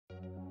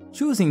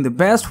Choosing the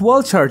best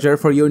wall charger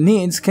for your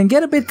needs can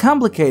get a bit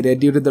complicated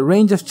due to the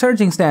range of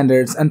charging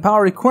standards and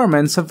power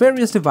requirements of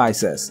various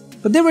devices,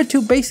 but there are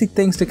two basic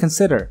things to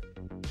consider.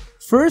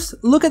 First,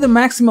 look at the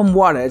maximum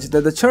wattage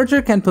that the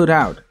charger can put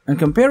out and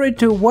compare it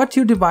to what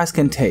your device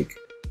can take.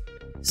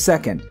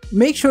 Second,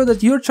 make sure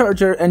that your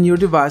charger and your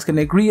device can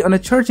agree on a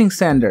charging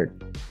standard.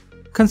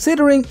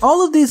 Considering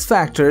all of these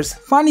factors,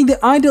 finding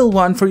the ideal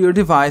one for your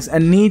device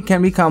and need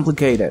can be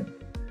complicated.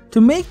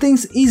 To make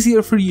things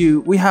easier for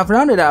you, we have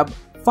rounded up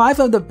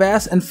 5 of the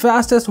best and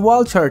fastest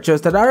wall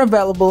chargers that are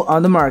available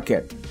on the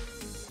market.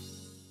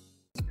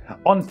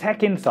 On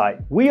Tech Insight,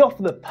 we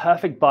offer the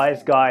perfect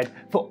buyer's guide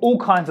for all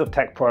kinds of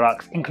tech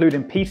products,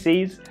 including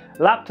PCs,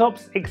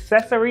 laptops,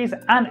 accessories,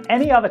 and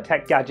any other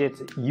tech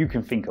gadgets you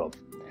can think of.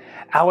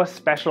 Our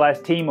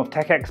specialized team of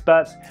tech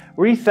experts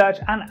research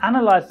and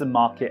analyze the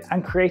market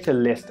and create a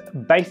list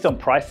based on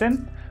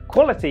pricing,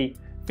 quality,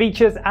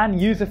 features,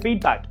 and user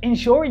feedback,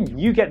 ensuring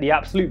you get the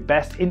absolute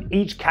best in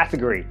each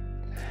category.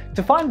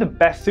 To find the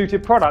best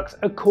suited products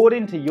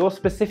according to your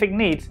specific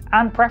needs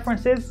and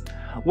preferences,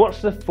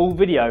 watch the full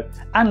video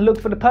and look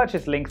for the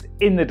purchase links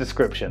in the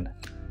description.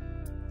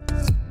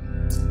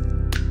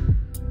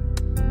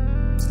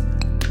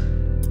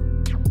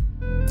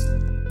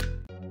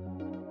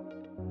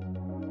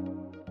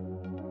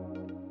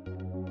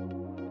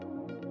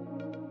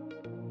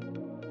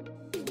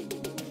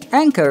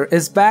 Anker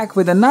is back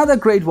with another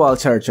great wall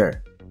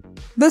charger.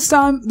 This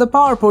time, the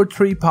PowerPort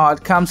 3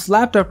 Pod comes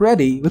laptop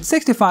ready with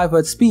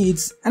 65W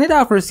speeds and it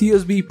offers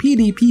USB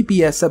PD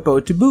PPS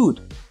support to boot.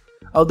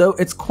 Although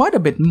it's quite a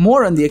bit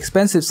more on the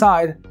expensive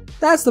side,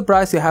 that's the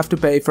price you have to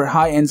pay for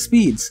high-end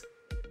speeds.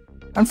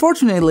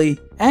 Unfortunately,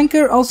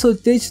 Anker also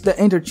ditched the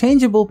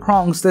interchangeable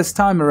prongs this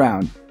time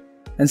around.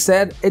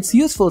 Instead, it's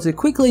useful to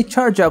quickly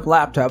charge up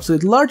laptops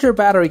with larger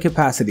battery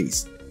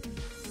capacities.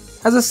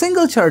 As a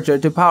single charger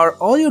to power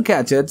all your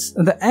gadgets,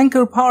 the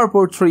Anker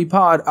PowerPort 3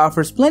 Pod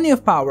offers plenty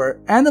of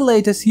power and the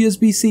latest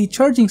USB-C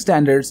charging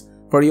standards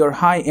for your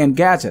high-end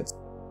gadgets.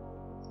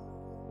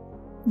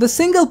 The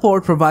single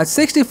port provides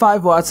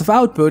 65 watts of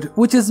output,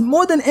 which is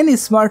more than any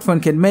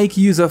smartphone can make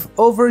use of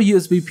over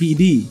USB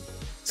PD.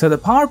 So the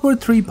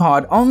PowerPort 3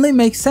 Pod only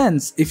makes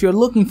sense if you're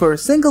looking for a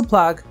single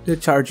plug to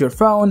charge your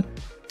phone,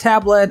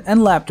 tablet,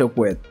 and laptop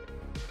with.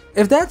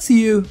 If that's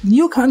you,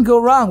 you can't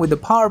go wrong with the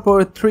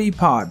PowerPort 3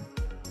 Pod.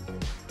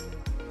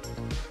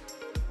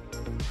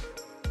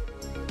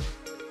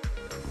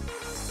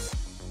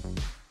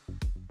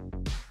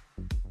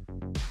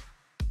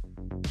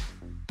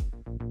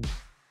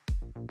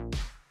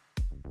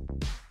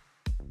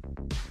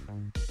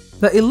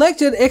 The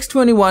Elecjet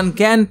X21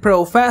 GaN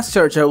Pro fast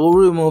charger will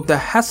remove the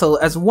hassle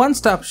as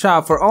one-stop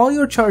shop for all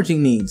your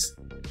charging needs.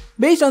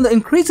 Based on the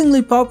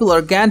increasingly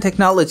popular GaN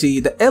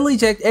technology, the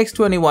Elecjet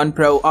X21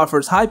 Pro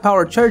offers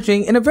high-power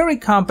charging in a very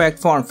compact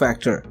form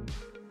factor.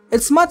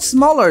 It's much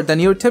smaller than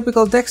your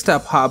typical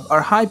desktop hub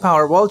or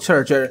high-power wall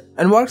charger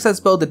and works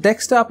as both a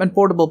desktop and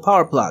portable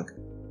power plug.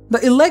 The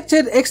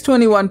Elecjet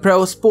X21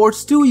 Pro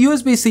sports 2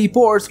 USB-C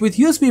ports with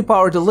USB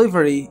power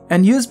delivery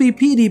and USB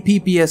PD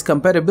PPS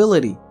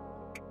compatibility.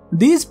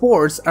 These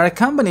ports are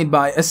accompanied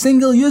by a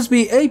single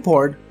USB-A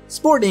port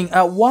sporting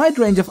a wide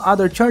range of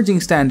other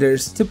charging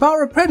standards to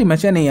power pretty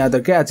much any other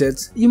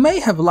gadgets you may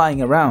have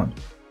lying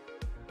around.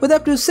 With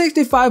up to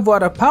 65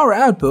 watt of power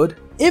output,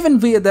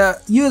 even via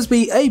the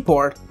USB-A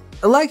port,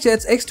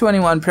 Elecjet's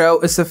X21 Pro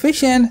is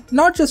sufficient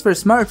not just for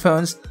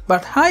smartphones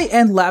but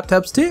high-end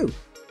laptops too.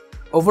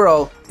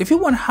 Overall, if you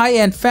want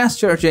high-end fast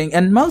charging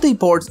and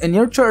multi-ports in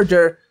your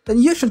charger,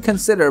 then you should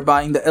consider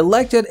buying the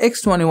Elecjet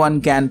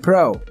X21 GaN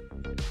Pro.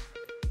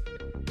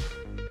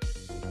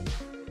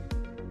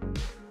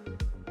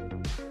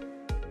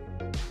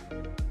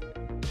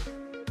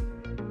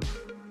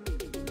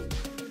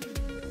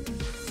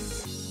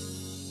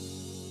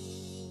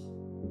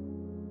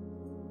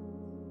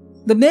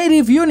 The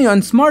Native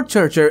Union Smart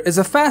Charger is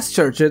a fast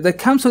charger that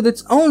comes with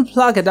its own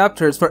plug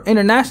adapters for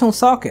international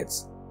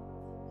sockets.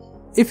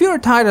 If you're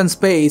tight on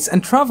space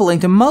and traveling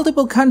to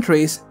multiple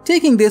countries,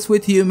 taking this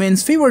with you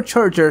means fewer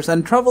chargers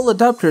and travel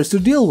adapters to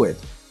deal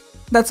with.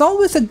 That's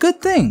always a good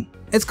thing.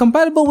 It's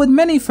compatible with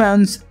many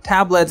phones,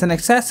 tablets, and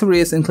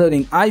accessories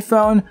including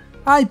iPhone,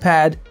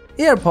 iPad,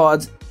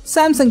 AirPods,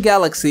 Samsung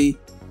Galaxy,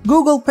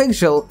 Google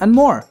Pixel, and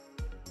more.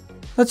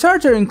 The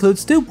charger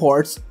includes 2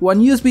 ports,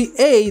 one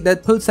USB-A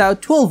that puts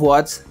out 12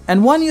 watts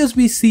and one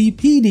USB-C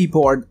PD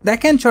port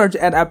that can charge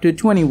at up to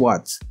 20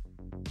 watts.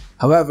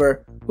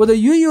 However, whether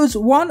you use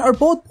one or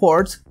both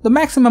ports, the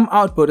maximum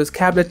output is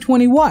capped at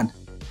 20 watt,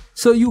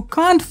 so you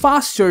can't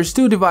fast charge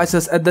 2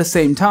 devices at the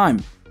same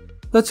time.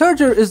 The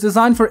charger is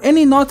designed for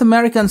any North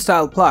American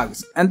style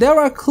plugs, and there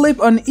are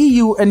clip-on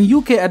EU and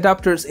UK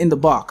adapters in the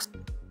box.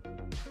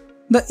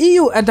 The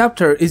EU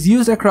adapter is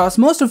used across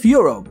most of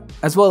Europe,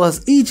 as well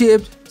as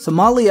Egypt,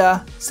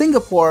 Somalia,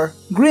 Singapore,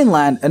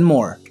 Greenland, and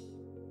more.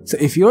 So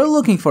if you're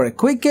looking for a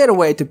quick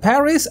getaway to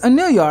Paris or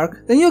New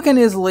York, then you can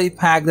easily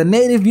pack the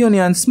Native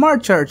Union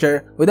Smart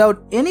Charger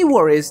without any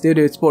worries due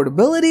to its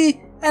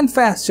portability and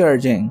fast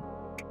charging.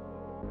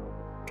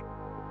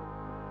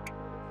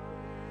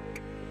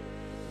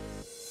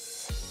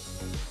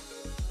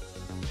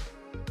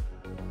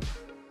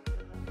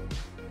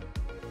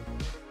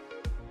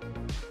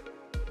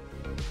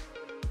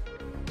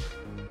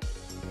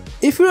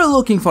 If you're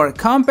looking for a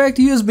compact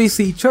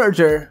USB-C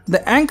charger,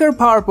 the Anker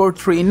PowerPort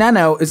III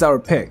Nano is our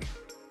pick.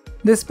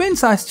 This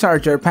pin-sized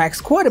charger packs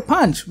quite a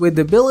punch with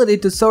the ability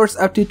to source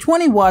up to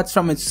 20 watts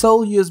from its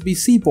sole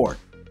USB-C port.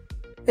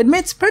 It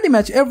meets pretty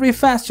much every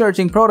fast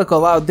charging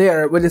protocol out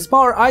there with its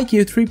Power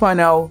IQ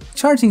 3.0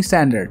 charging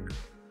standard.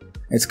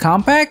 It's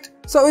compact,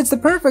 so it's the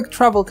perfect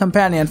travel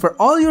companion for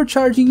all your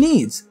charging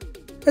needs.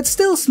 It's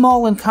still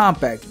small and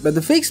compact, but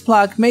the fixed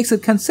plug makes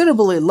it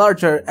considerably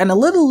larger and a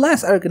little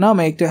less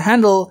ergonomic to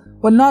handle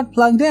when not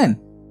plugged in.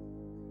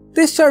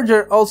 This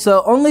charger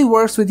also only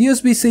works with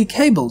USB-C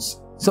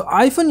cables, so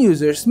iPhone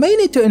users may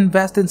need to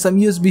invest in some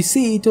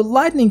USB-C to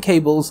Lightning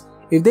cables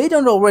if they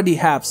don't already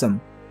have some.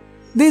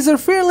 These are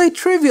fairly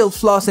trivial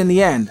flaws in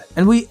the end,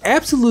 and we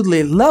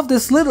absolutely love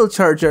this little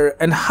charger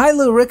and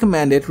highly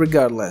recommend it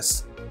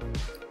regardless.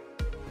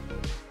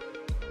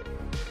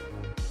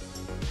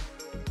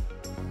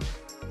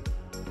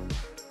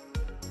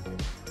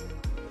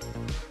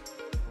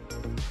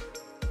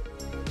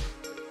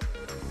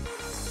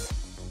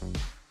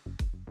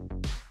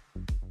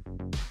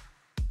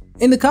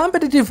 In the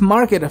competitive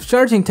market of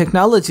charging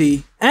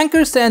technology,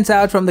 Anker stands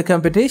out from the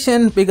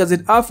competition because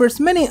it offers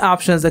many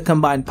options that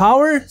combine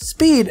power,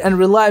 speed, and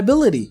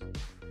reliability.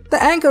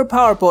 The Anker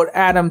PowerPort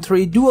Atom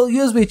 3 dual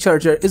USB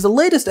charger is the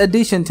latest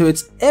addition to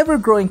its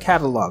ever-growing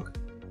catalog.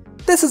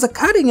 This is a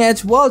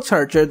cutting-edge wall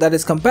charger that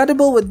is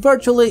compatible with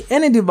virtually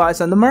any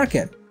device on the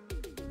market.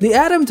 The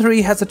Atom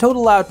 3 has a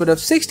total output of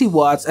 60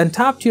 watts and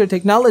top-tier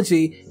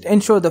technology to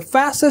ensure the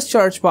fastest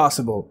charge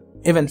possible,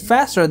 even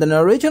faster than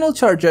original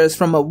chargers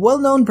from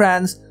well-known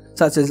brands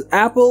such as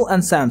Apple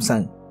and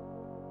Samsung.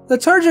 The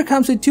charger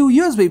comes with two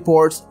USB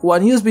ports,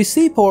 one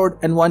USB-C port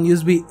and one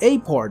USB-A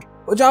port,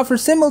 which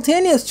offers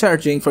simultaneous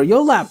charging for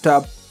your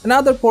laptop and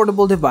other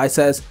portable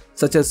devices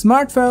such as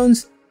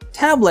smartphones,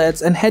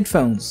 tablets, and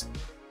headphones.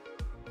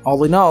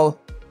 All in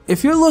all,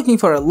 if you're looking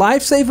for a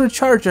lifesaver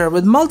charger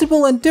with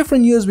multiple and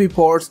different USB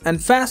ports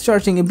and fast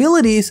charging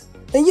abilities,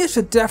 then you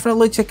should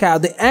definitely check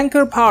out the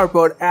Anker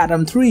PowerPort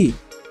Atom 3.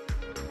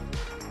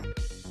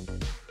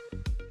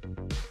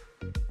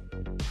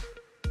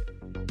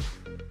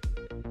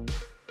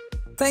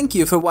 Thank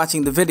you for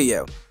watching the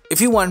video. If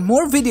you want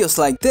more videos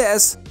like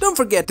this, don't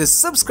forget to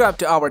subscribe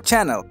to our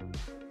channel.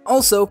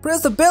 Also,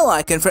 press the bell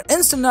icon for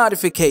instant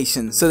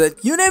notifications so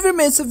that you never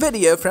miss a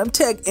video from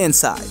Tech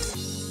Inside.